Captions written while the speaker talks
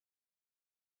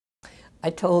I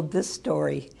told this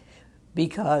story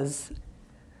because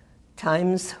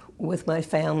times with my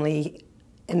family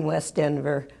in West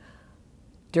Denver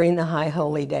during the High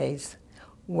Holy Days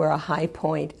were a high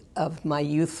point of my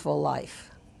youthful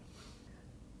life.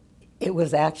 It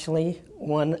was actually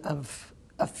one of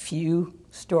a few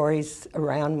stories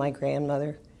around my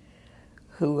grandmother,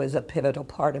 who was a pivotal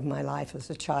part of my life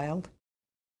as a child.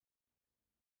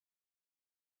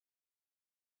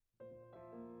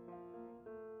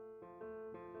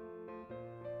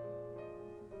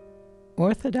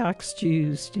 Orthodox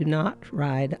Jews do not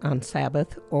ride on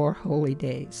Sabbath or holy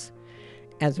days.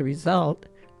 As a result,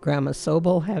 Grandma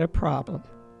Sobel had a problem.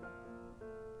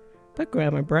 But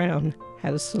Grandma Brown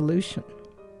had a solution.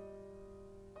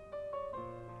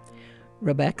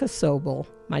 Rebecca Sobel,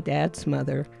 my dad's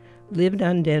mother, lived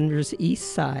on Denver's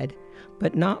east side,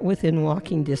 but not within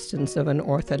walking distance of an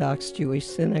Orthodox Jewish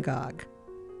synagogue.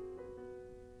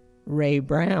 Ray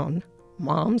Brown,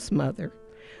 Mom's mother,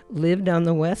 lived on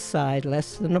the west side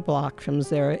less than a block from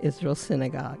Zera Israel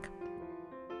Synagogue.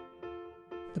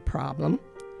 The problem?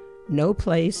 No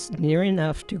place near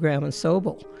enough to Grandma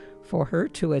Sobel for her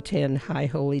to attend High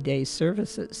Holy Day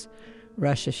services,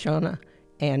 Rosh Hashanah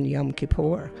and Yom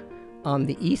Kippur, on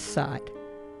the east side.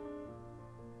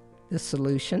 The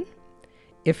solution?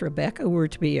 If Rebecca were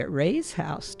to be at Ray's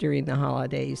house during the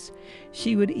holidays,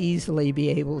 she would easily be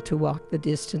able to walk the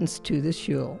distance to the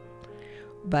shul.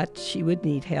 But she would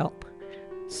need help.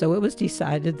 So it was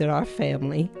decided that our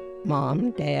family,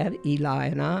 Mom, Dad, Eli,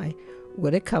 and I,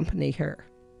 would accompany her.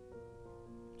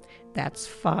 That's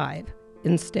 5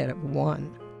 instead of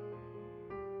 1.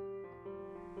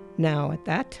 Now, at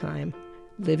that time,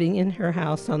 living in her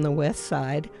house on the west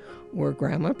side were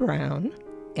Grandma Brown,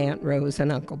 Aunt Rose,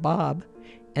 and Uncle Bob,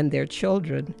 and their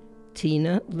children,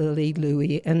 Tina, Lily,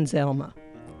 Louie, and Zelma.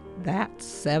 That's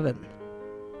 7.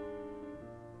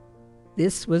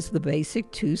 This was the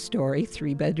basic 2-story,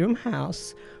 3-bedroom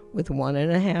house with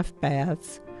 1.5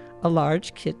 baths, a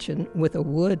large kitchen with a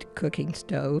wood cooking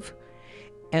stove,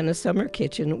 and a summer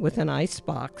kitchen with an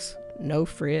icebox, no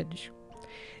fridge.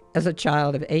 As a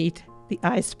child of 8, the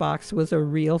icebox was a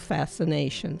real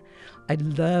fascination. I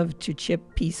loved to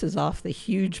chip pieces off the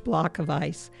huge block of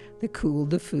ice that cooled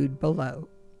the food below.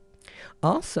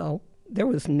 Also, there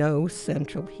was no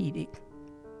central heating.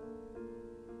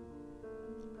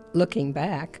 Looking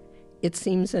back, it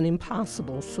seems an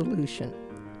impossible solution,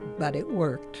 but it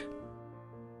worked.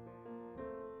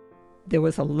 There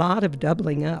was a lot of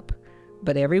doubling up,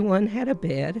 but everyone had a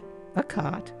bed, a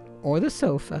cot, or the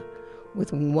sofa,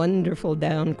 with wonderful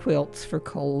down quilts for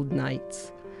cold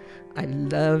nights. I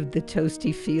loved the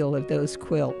toasty feel of those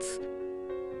quilts.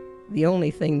 The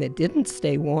only thing that didn't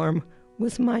stay warm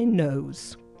was my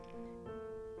nose.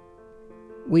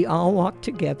 We all walked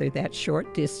together that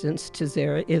short distance to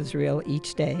Zera Israel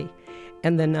each day,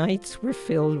 and the nights were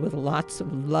filled with lots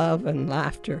of love and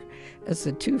laughter as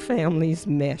the two families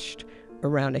meshed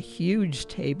around a huge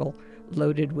table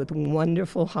loaded with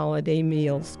wonderful holiday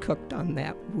meals cooked on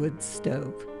that wood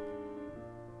stove.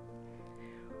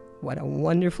 What a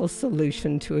wonderful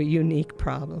solution to a unique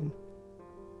problem.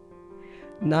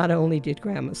 Not only did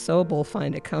Grandma Sobel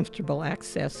find a comfortable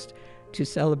access to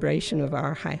celebration of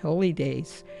our High Holy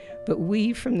Days, but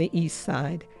we from the east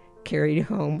side carried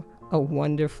home a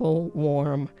wonderful,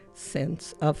 warm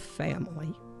sense of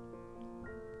family.